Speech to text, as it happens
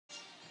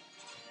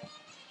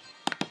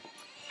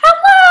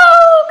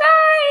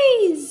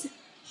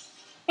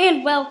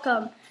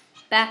welcome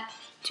back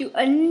to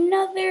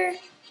another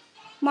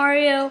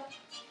Mario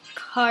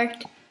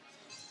Kart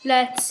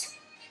Let's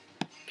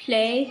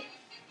Play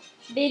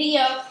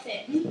video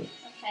thing.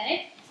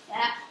 Okay,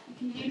 yeah,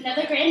 we can do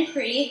another Grand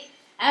Prix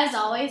as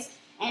always,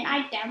 and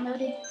I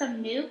downloaded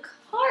some new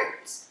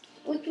carts,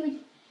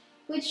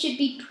 which should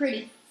be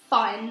pretty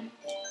fun.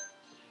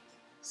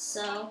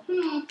 So,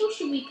 who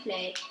should we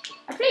play?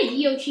 I played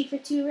Yoshi for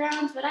 2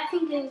 rounds, but I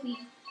think it'll be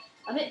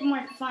a bit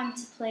more fun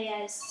to play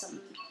as something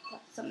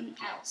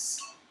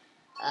else.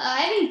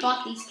 I haven't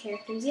bought these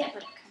characters yet,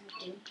 but I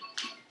kind of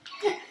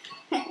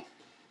do.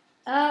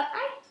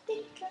 I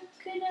think I'm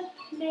gonna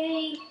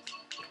play.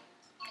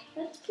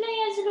 Let's play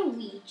as a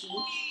Luigi.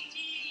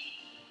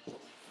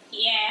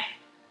 Yeah.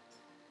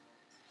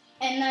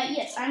 And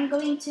yes, I'm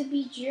going to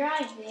be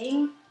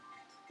driving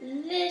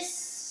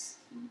this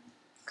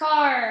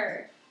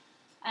car.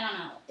 I don't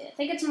know. I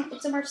think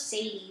it's a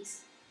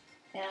Mercedes.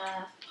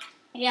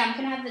 Yeah, I'm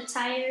gonna have the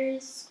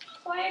tires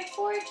quiet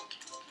for it,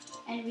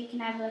 and we can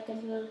have like a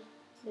little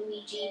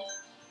Luigi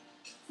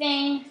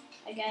thing,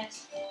 I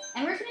guess.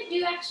 And we're gonna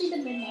do actually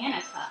the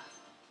banana cup,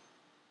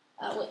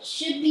 which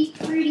should be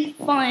pretty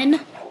fun.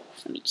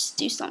 Let me just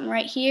do something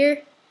right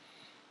here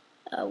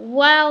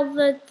while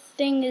the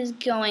thing is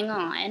going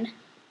on.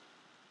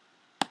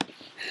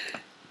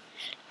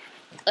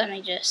 Let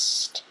me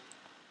just.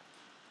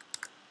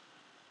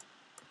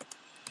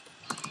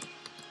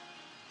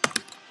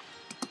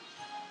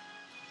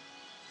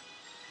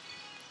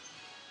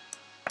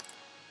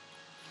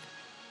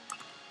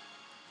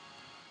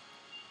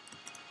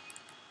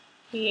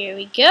 Here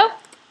we go.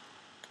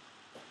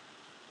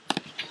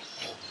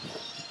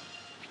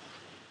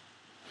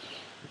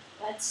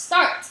 Let's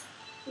start.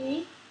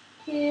 3,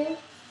 2,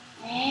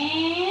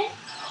 and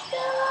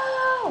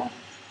go!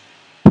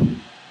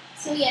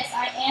 So yes,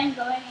 I am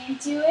going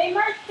into a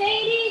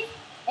Mercedes,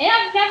 and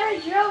I've never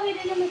driven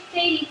in a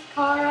Mercedes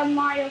car on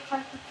Mario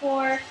Kart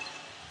before,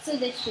 so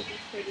this should be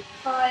pretty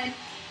fun.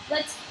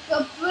 Let's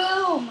go,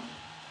 boom!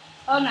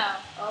 Oh no,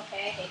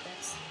 okay, I hate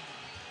this.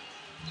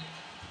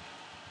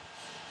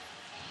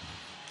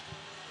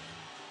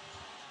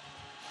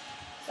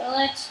 So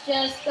let's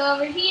just go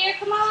over here,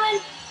 come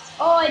on.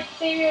 Oh, I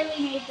barely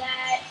made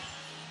that.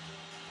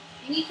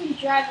 We can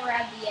drive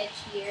around the edge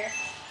here.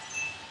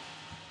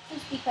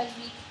 Just because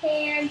we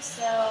can,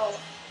 so.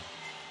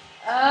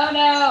 Oh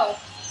no.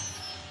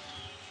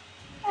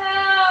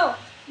 Oh,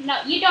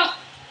 no, you don't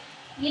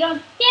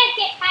dare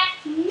get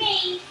past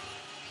me.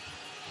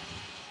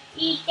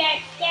 You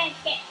don't dare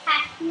get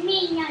past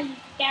me, no you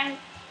don't.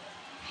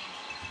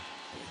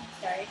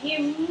 Start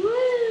here,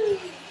 woo.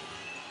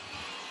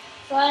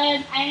 So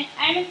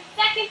I'm in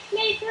second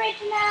place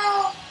right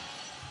now,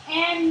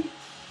 and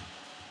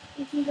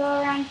you can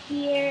go around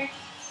here,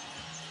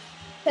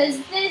 because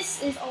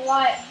this is a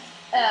lot,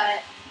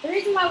 the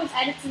reason why it was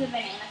added to the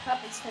banana cup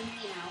is because,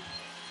 you know,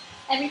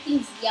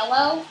 everything's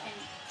yellow, and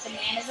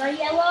bananas are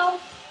yellow,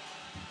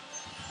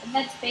 and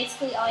that's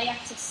basically all you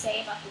have to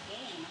say about the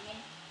game. I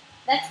mean,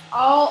 that's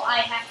all I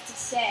have to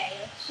say.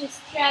 Let's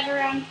just drive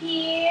around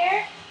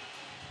here.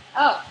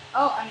 Oh,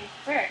 I'm in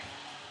first.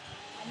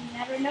 I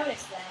never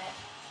noticed that.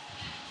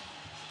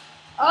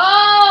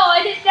 Oh,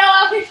 I didn't know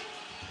I was.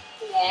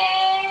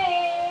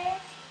 Yeah.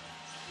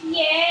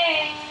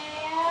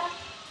 Yeah.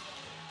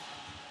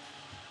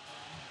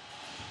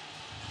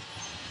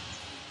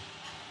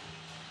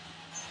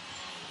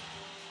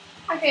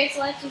 Okay, so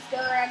let's just go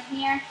around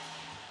here.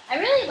 I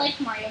really like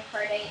Mario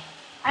Kart 8.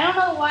 I don't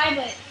know why,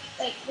 but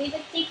like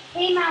they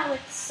came out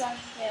with something.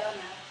 Oh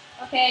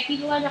no. Okay,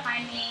 people are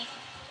behind me.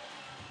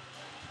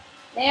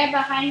 They are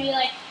behind me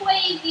like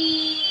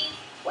wavy.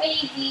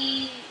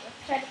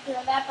 Let's try to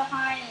throw that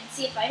behind and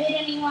see if I hit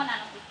anyone. I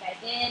don't think I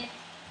did.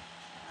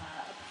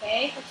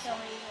 Okay, for some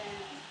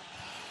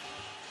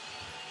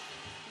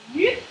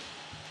reason.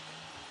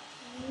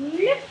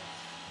 Yep.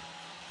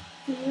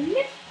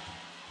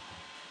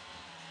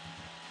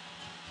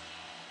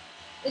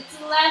 It's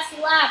the last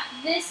lap.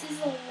 This is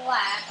a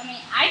lap. I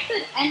mean, I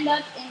could end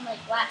up in like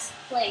last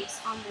place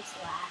on this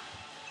lap.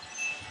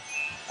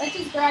 Let's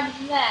just grab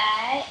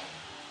that.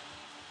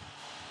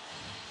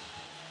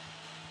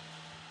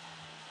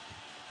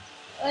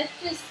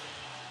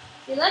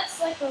 That's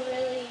like a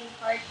really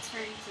hard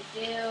turn to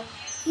do.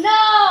 No,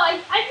 I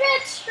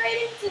ran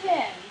straight into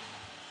him.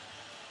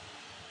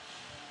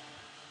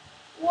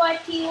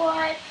 What? Okay,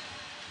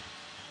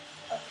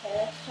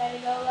 let's try to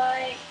go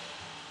like,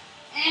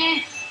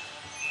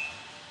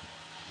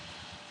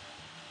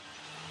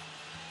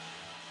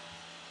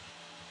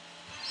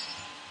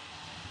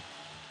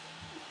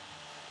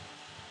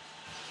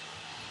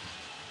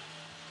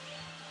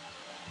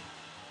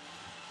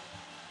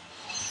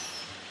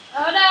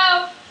 Oh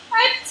no!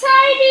 I'm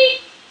tiny!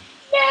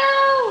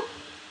 No!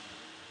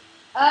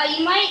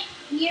 You might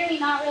hear me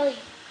not really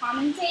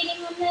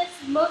commentating on this,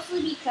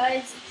 mostly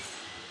because it's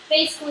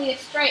basically a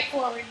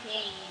straightforward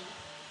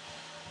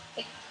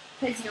game.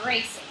 Because you're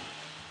racing.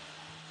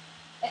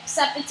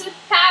 Except it's with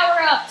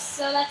power-ups,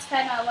 so that's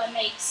kind of what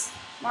makes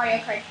Mario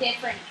Kart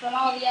different from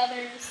all the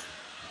others.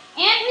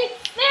 And we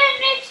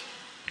finished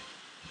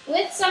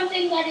with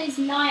something that is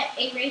not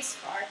a race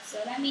car, so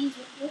that means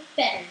we're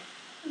better.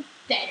 We're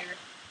better.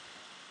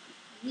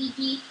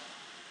 Luigi,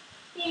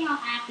 being all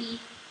happy,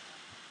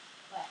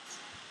 but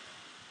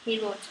he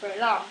won't for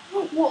long.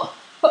 Whoa.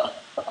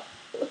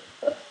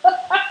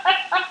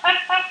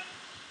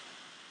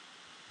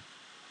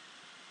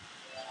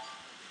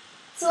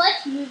 So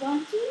let's move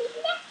on to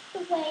the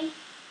next way.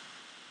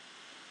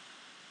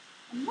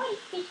 And what is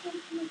this one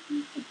going to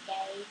be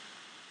today?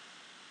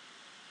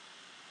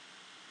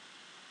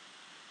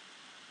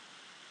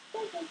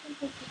 Okay.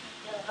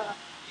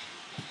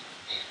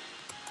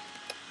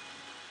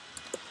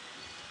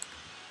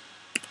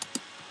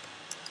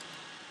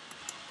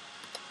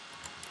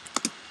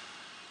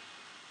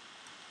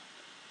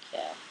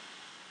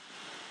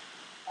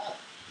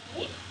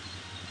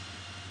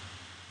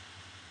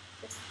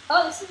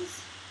 This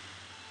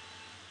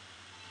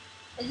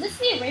is this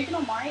the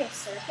original Mario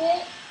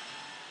circuit?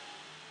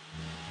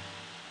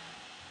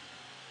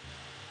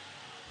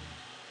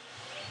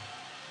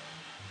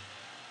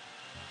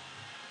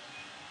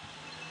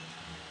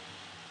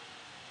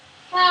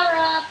 Power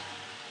up!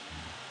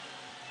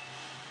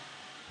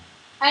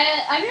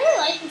 I really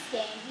like this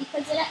game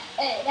because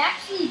it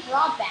actually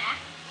brought back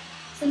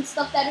some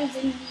stuff that was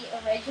in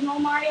the original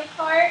Mario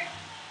Kart.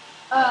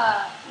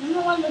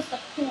 Number one was the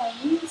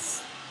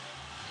coins.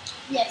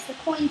 Yes, the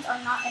coins are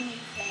not a new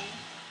thing.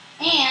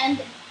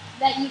 And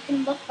that you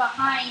can look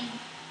behind.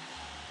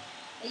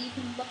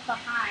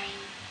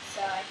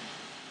 So I can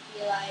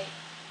be like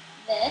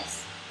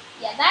this.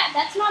 Yeah,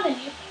 that's not a new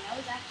thing. That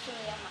was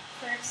actually on my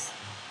first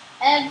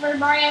ever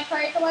Mario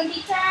Kart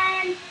 1D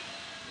turn.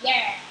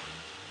 Yeah.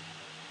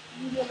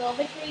 You can do a little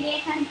victory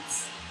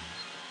dance.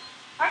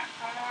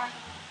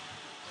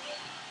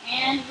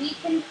 And we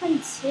can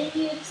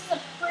continue. This is a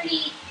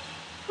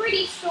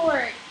pretty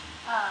short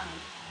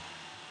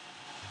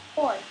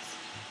course.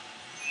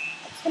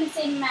 I was gonna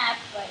say map,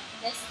 but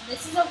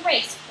this is a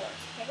race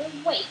course. Okay,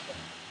 wait.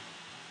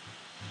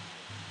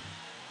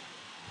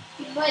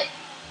 But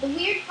the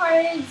weird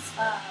part is,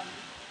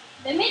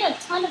 they made a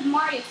ton of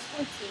Mario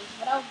sports games,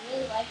 but I would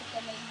really like if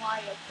they made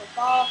Mario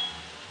football.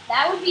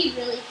 That would be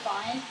really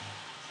fun.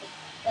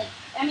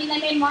 I mean, they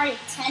made Mario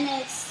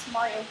Tennis,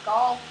 Mario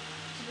Golf,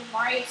 Super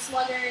Mario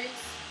Sluggers.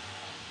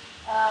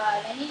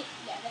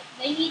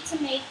 They need to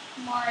make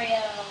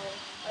Mario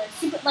or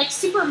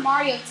Super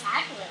Mario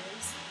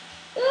Tacklers.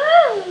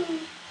 Ooh.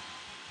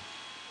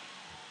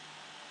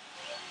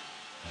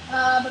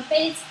 But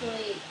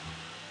basically.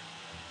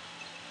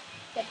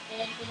 But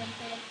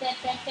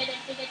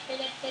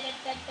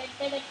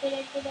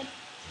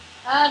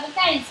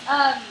guys,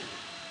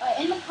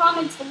 in the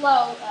comments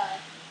below,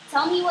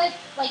 tell me what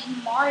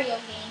Mario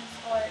games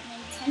or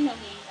Nintendo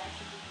games I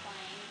should be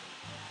playing.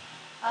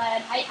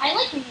 I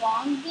like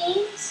long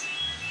games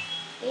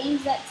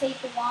that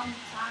take a long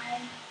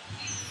time.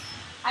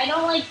 I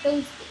don't like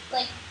those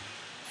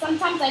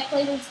sometimes I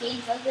play those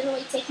games that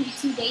literally take me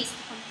 2 days to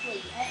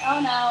complete. Oh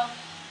no.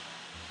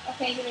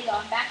 Okay, here we go.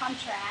 I'm back on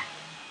track.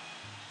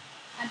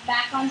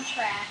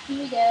 Here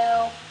we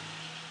go.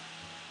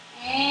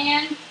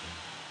 And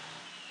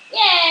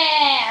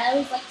yeah, I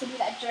always like to do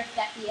that drift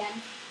at the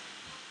end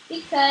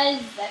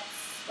because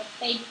that's what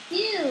they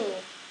do.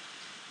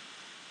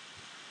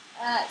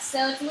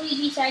 So it's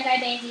Luigi, Shy Guy,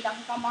 Daisy,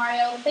 Donkey Kong,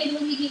 Mario, Baby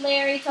Luigi,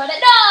 Larry, Toad. No!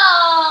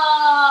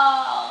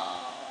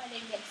 I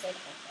didn't get to say the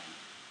whole thing.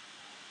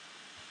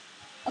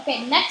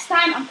 Okay, next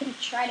time I'm gonna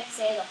try to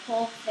say the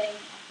whole thing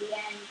at the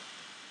end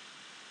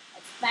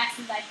as fast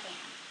as I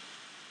can,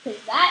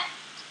 because that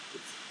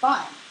is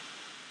fun.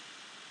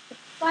 It's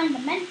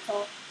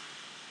fundamental.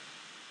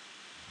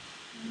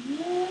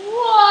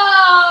 Whoa!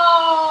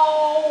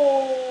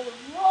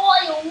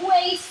 Royal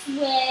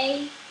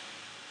Raceway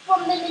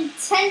from the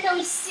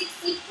Nintendo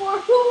 64.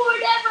 Who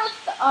would ever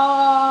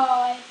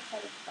I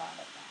could have thought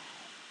of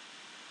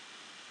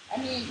that. I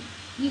mean,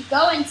 you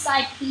go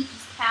inside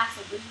Peach's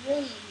castle. There's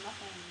really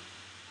nothing.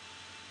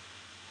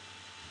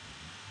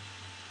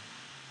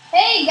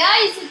 Hey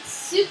guys, it's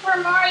Super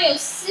Mario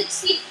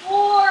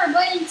 64,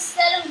 but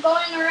instead of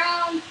going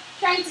around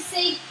trying to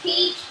save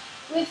Peach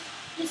with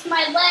just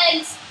my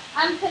legs,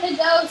 I'm gonna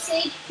go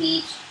save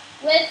Peach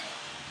with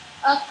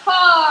a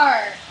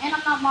car. And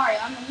I'm not Mario,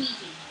 I'm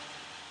Luigi.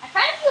 I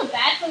kind of feel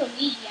bad for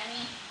Luigi. I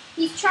mean,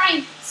 he's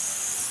trying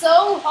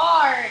so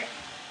hard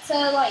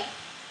to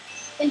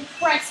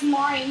impress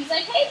Mario. He's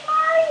like, hey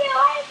Mario,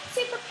 I have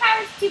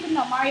superpowers too. But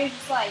no, Mario's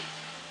just like,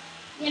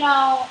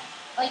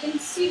 in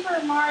Super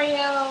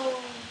Mario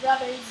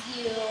Brothers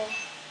U.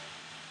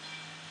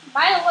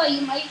 By the way,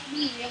 you might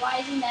be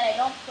realizing that I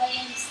don't play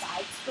any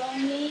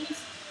side-scrolling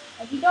games.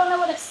 If you don't know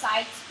what a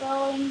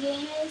side-scrolling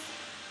game is,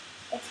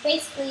 it's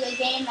basically a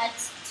game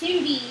that's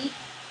 2D,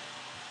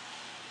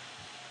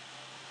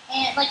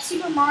 and like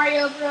Super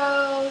Mario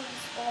Bros.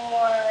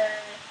 Or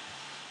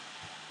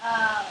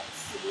let's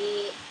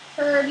see,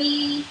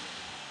 Kirby.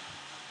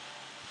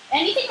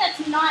 Anything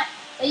that's not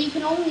that you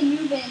can only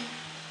move in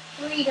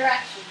 3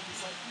 directions,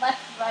 like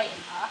left, right,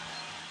 and up,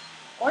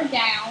 or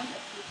down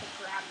if you put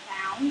ground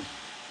down.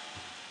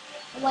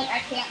 But I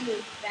can't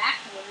move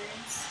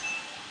backwards.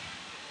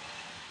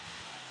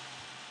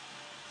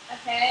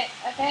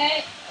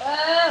 Okay.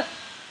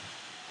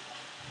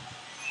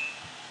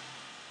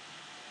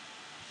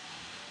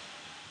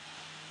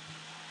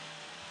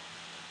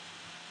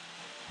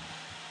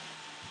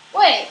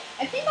 Wait,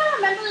 I think I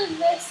remember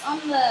this on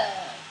the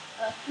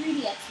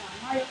 3DS one,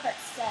 Mario Kart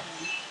 7.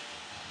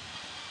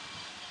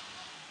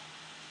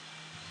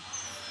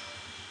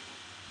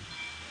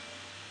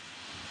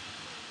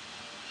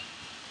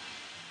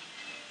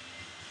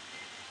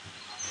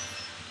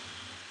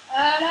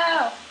 Oh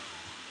no!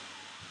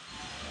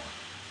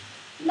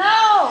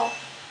 No!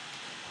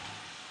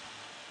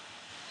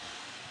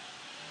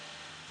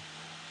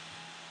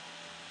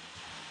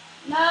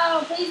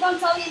 No, please don't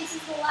tell me this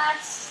is the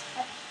last.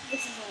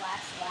 This is the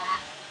last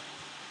lap.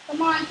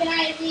 Come on, can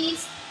I at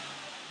least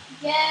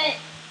get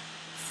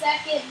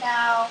second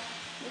now?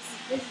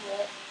 This is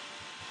it.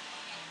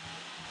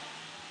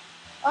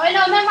 Oh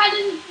no, never mind.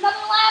 There's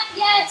another lap.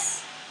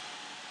 Yes.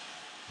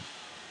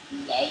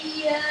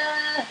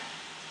 Yeah.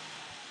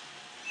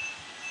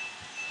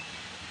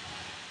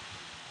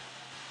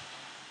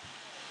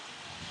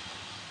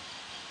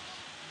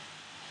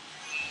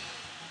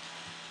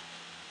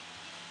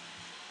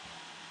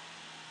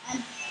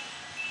 And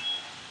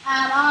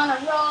I'm on a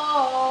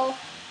roll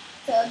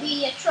to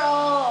be a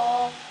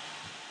troll.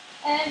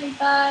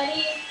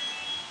 Everybody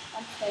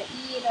wants to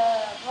eat a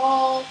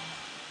roll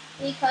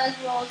because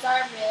rolls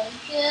are really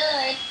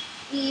good,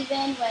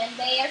 even when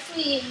they are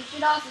sweet. You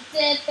should also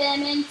dip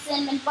them in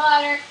cinnamon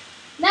butter.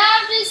 Now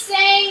I'm just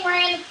saying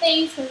random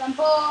things because I'm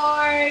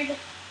bored.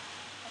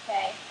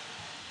 Okay.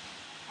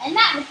 And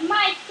that was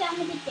my song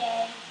of the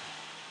day.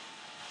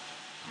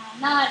 I'm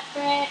not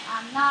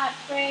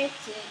afraid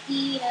to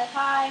eat a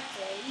pie,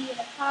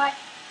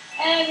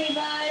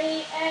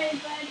 Everybody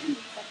needs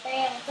a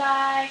fail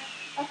die.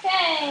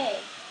 Okay,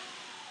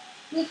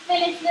 let's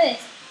finish this.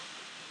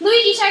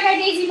 Luigi, Shy Guy,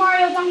 Daisy,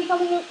 Mario, Donkey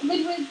Kong,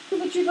 Liquid,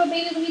 Koopa Troopa,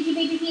 Baby Luigi,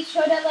 Baby Peach,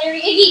 Toadette,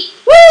 Larry, Iggy.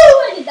 Woo!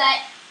 I did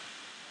that.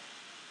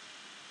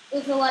 It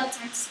was a lot of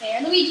time to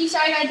spare. Luigi,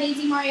 Shy Guy,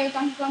 Daisy, Mario,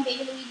 Donkey Kong,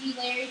 Baby Luigi,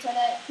 Larry,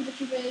 Toadette, Koopa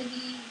Troopa,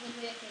 Iggy,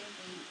 Liquid, Baby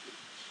Peach.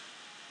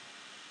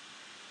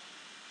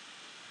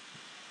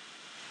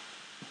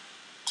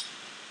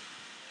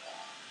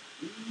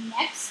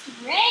 Next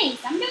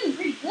race. I'm doing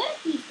pretty good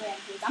at these Grand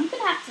Prix. I'm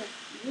gonna have to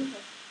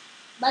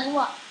level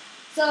up.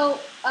 So,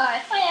 if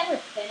I ever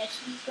finish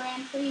these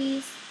Grand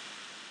Prix,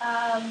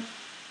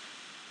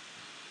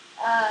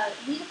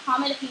 leave a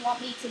comment if you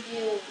want me to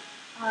do,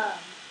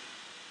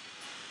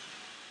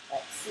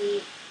 let's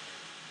see,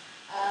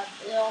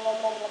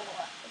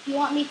 if you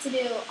want me to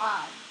do,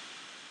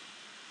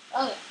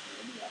 oh,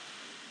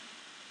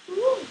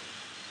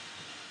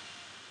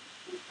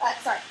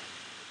 sorry.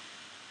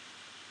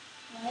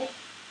 Right.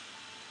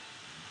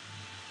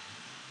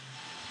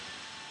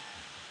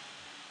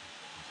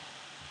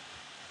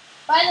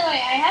 By the way,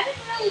 I haven't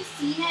really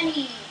seen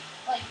any,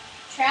 like,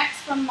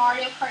 tracks from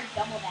Mario Kart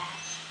Double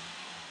Dash.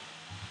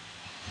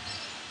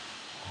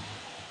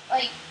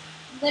 Like,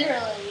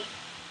 literally.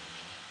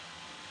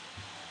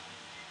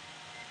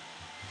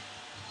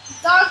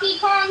 Donkey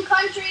Kong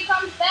Country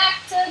comes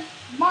back to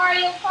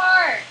Mario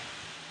Kart.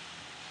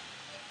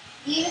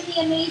 Even the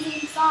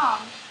amazing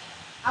song.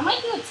 I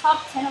might do a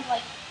top 10 of,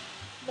 like,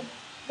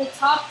 the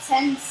top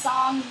 10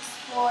 songs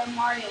for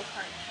Mario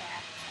Kart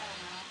tracks.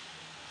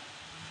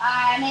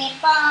 I don't know. I made a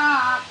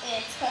bomb,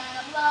 it's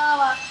gonna blow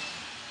up.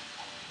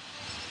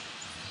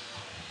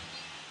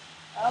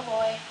 Oh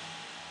boy.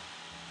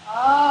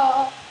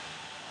 Oh.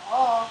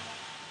 Oh.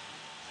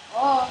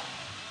 Oh.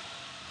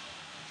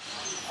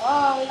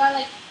 Oh, we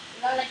gotta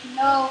like,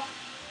 no.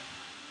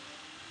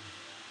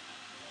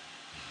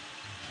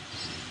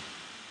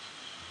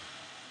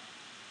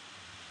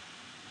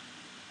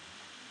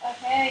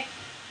 Okay.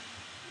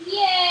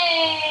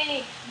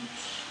 Yay!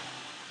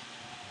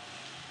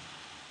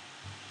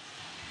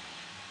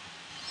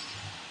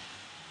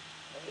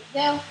 There we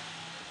go.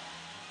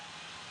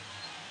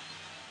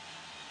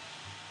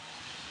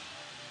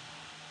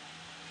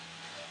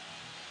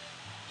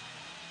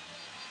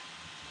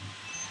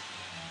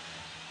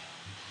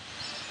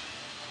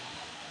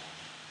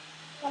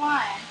 Come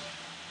on.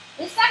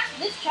 This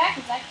track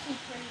is actually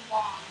pretty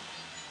long.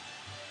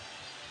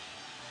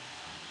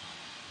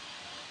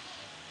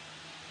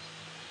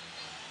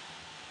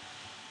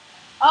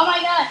 Oh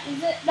my god,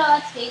 is it? No,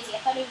 that's Daisy. I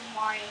thought it was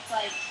Mario. It's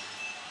like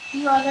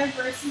brother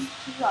versus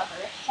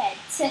brother, head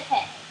to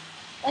head.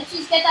 Let's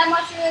just get that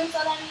mushroom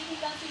so that we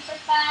can go super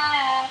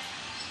fast.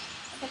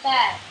 Look at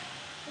that.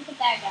 Look at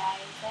that,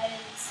 guys. That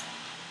is.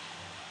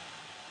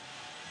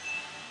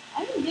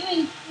 I'm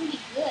doing pretty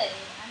good.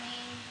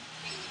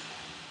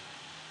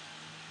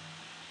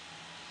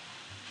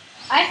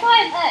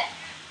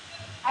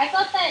 I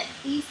thought that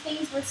these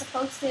things were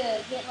supposed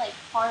to get like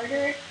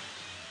harder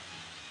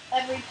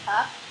every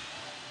cup.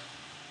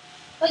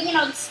 But you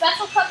know, the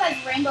special cup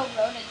has Rainbow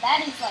Road, and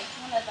that is like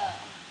one of the.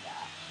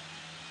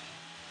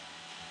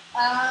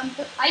 Oh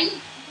my god.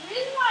 The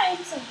reason why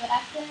I'm so good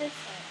at this.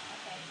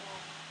 Okay,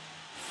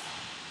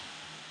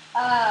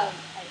 well.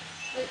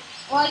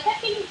 Well, I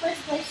kept getting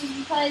first place is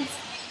because.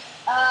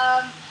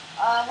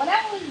 when I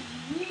was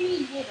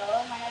really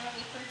little, whenever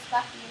we first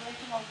got the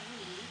original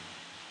Wii,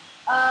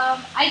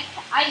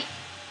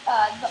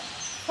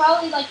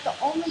 probably like the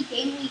only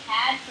game we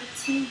had for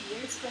 2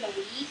 years for the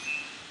Wii.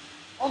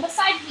 Well,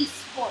 besides Wii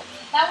Sports,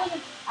 that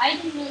wasn't. I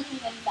didn't really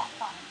think that was that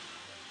fun.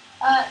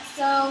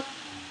 So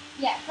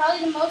yeah,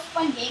 probably the most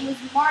fun game was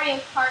Mario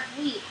Kart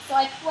Wii. So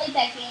I played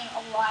that game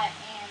a lot,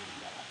 and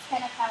yeah, that's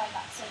kind of how I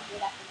got so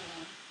good at the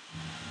game.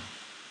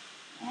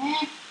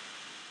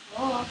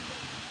 Oh,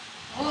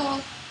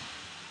 oh,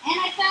 and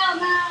I fell.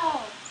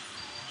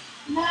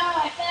 No,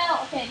 I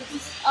fell. Okay, this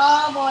is.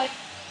 Oh boy.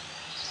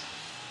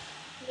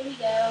 Here we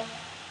go.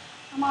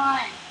 Come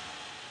on.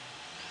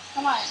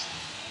 Come on.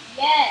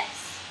 Yes.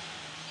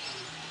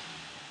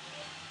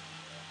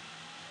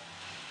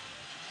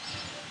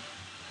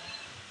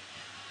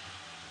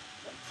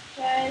 Let's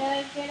try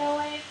to get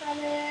away from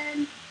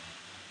him.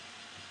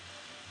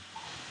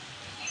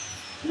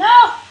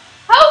 No!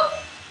 How?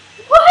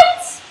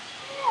 What?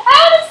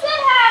 How does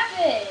that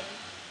happen?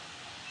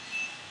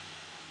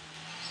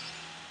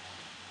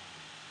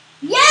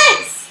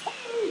 Yes!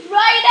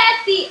 Right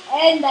at the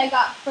end I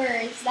got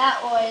first.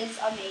 That was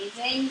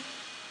amazing.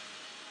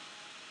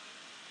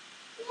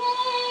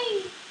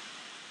 Yay!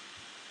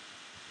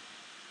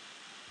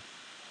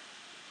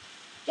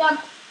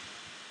 Jump.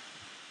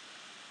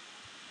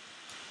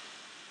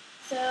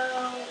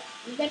 So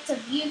we get to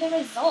view the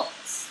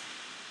results.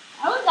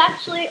 That was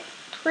actually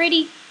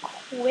pretty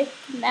quick.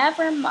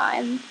 Never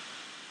mind.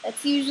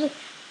 That's usually.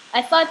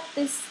 I thought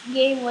this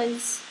game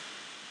was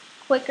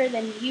quicker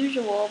than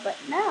usual, but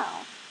no.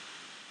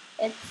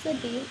 It's a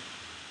deal.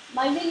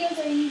 My videos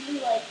are usually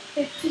like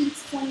 15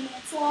 to 20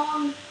 minutes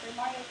long for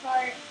Mario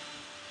Kart.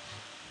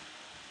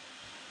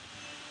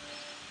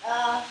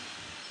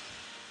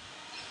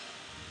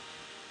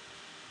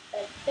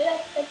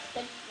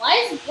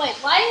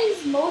 Why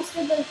is most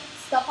of the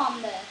stuff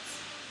on this?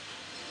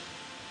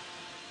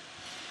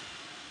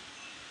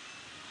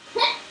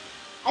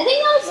 I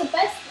think that was the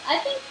best. I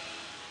think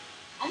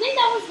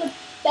that was the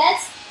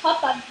best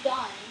cup I've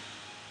done.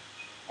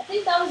 I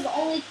think that was the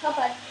only cup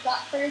I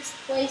got first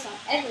place on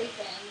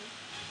everything.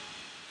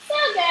 So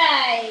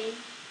guys,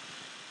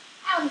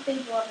 I don't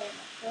think you all very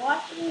much for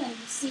watching and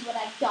just see what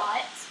I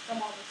got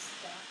from all this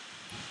stuff.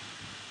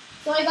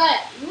 So I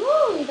got the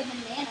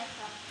banana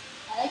cup.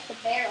 I like the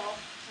barrel.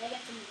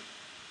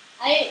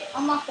 I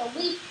unlocked the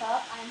leaf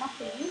cup. I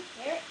unlocked a new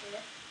character.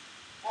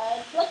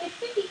 Collected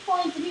 50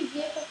 coins to do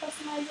vehicle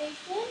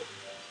customization.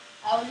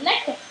 I would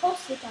like to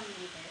post it on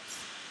Weavers.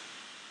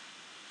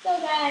 So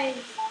guys,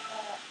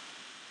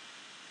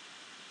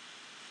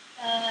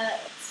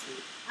 let's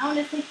see. I want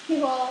to thank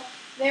you all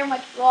very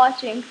much for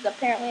watching because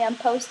apparently I'm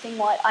posting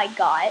what I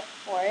got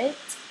for it.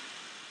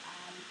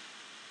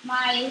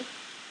 My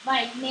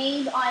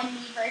name on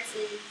Weavers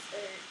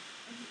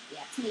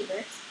it's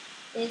Weavers,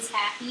 is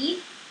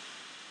Happy.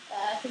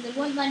 Because it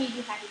wouldn't let me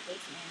do Happy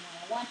Face Man when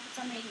I want for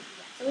some reason.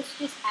 Yeah, so it's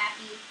just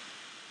Happy.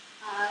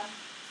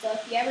 So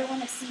if you ever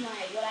want to see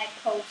what I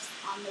post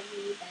on the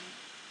Wii, then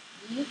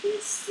you can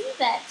see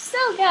that. So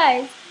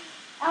guys,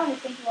 I want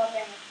to thank you all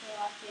very much for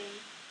watching,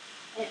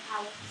 and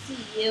I will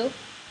see you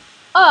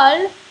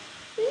all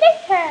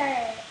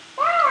later.